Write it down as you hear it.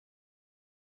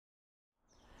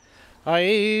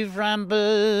I've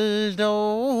rambled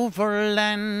over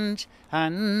land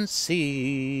and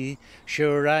sea,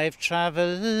 sure I've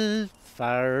travelled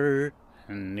far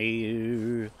and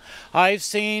near. I've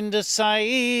seen the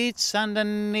sights and the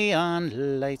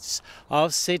neon lights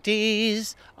of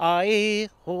cities I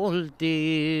hold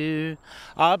dear.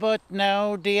 But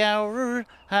now the hour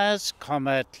has come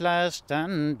at last,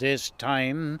 and it's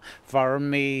time for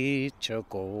me to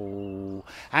go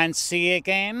and see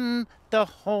again the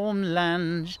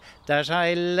homeland that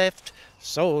I left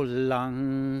so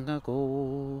long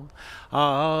ago.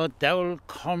 Ah, Dowell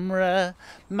Cumra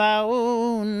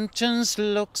mountains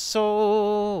look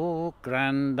so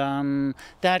grand on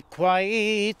that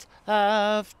quiet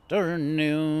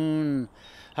afternoon.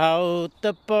 How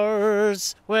the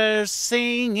birds were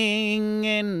singing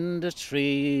in the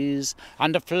trees,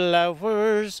 and the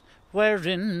flowers were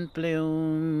in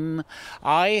bloom.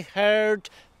 I heard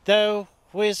the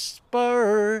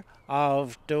whisper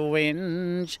of the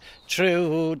wind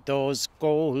through those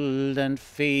golden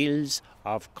fields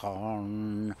of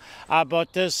corn.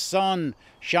 But the sun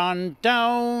shone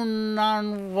down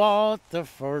on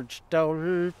Waterford, the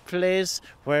old place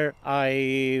where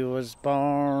I was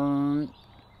born.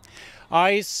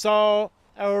 I saw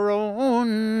our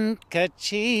own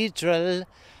cathedral,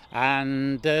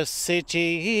 and the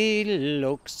city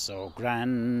looks so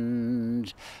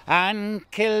grand, and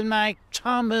Kilmac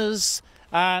Thomas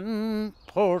and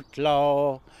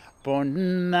Portlaw,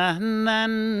 Bunman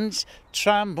and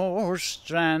Tramore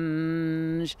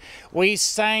Strand. We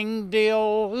sang the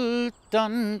old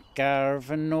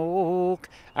Dungarvan oak,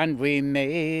 and we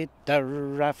made the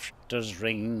rafters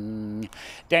ring.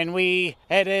 Then we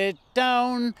headed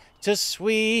down to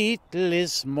sweet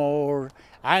Lismore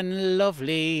and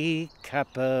lovely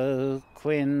Cappoquin.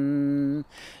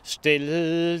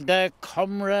 Still the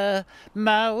Cumra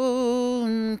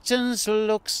mountains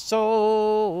look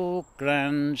so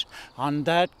grand on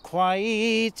that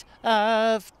quiet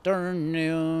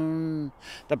afternoon.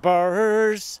 The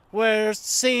birds were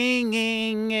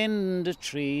singing in the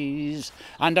trees,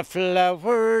 and the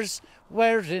flowers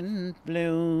were in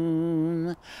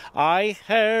bloom. I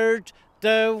heard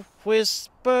the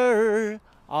whisper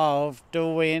of the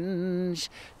wind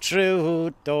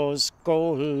through those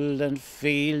golden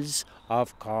fields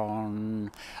of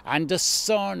corn, and the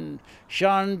sun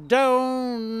shone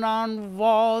down on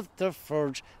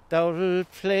Waterford, the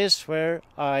old place where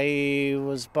I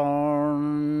was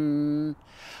born.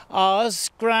 It's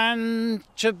grand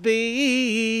to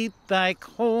be back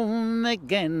home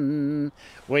again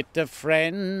with the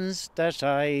friends that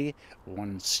I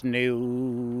once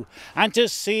knew, and to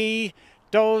see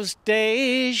those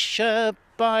Dacia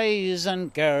boys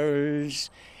and girls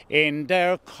in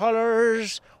their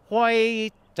colours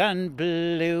white and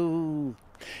blue.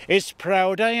 It's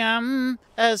proud I am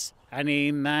as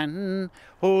any man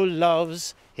who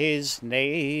loves his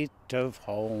native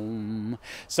home.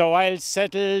 So I'll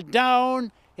settle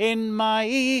down in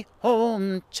my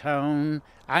hometown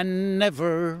and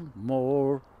never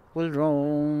more will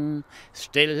roam.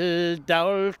 Still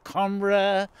Dowell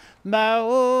Cumra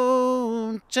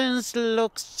mountains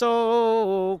look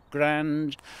so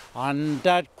grand on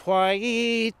that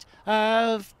quiet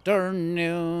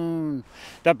afternoon.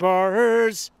 The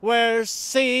birds were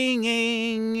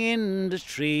singing in the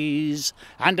trees,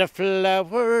 and the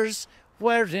flowers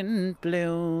were in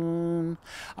bloom.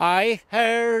 I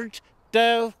heard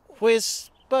the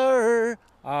whisper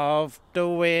of the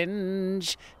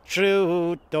wind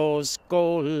through those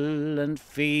golden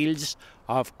fields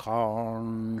of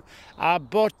corn.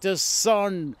 But the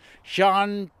sun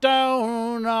shone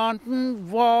down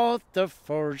on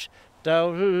Waterford, the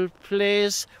old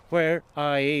place where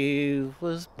I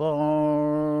was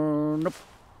born.